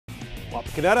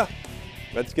Wapak.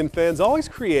 Redskin fans always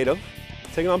creative,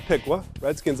 taking on Piqua.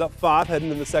 Redskins up 5 heading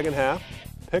into the second half.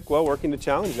 Piqua working to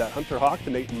challenge that. Hunter Hawk to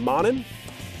Nate Monin.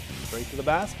 Straight to the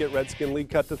basket. Redskin lead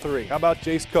cut to 3. How about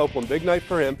Jace Copeland? Big night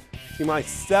for him. Team high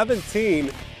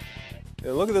 17.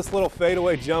 And look at this little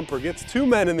fadeaway jumper. Gets 2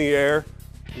 men in the air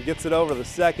and gets it over the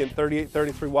second.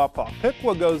 38-33 Wapak.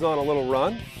 Piqua goes on a little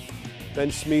run. Then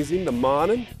Schmeezing to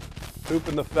Monin.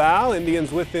 Hooping the foul.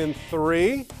 Indians within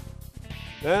 3.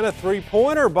 Then a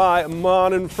three-pointer by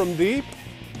Monin from deep.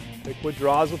 Piqua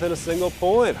draws within a single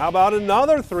point. How about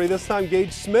another 3? This time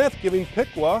Gage Smith giving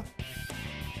Piqua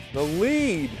the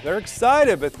lead. They're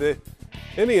excited, but the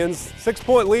Indians'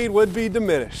 6-point lead would be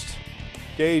diminished.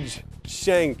 Gage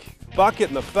Shank, bucket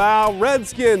and the foul.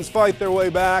 Redskins fight their way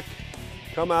back.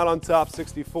 Come out on top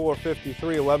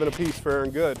 64-53, 11 apiece, fair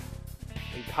and good.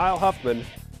 And Kyle Huffman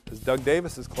is Doug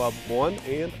Davis's club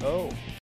 1-0.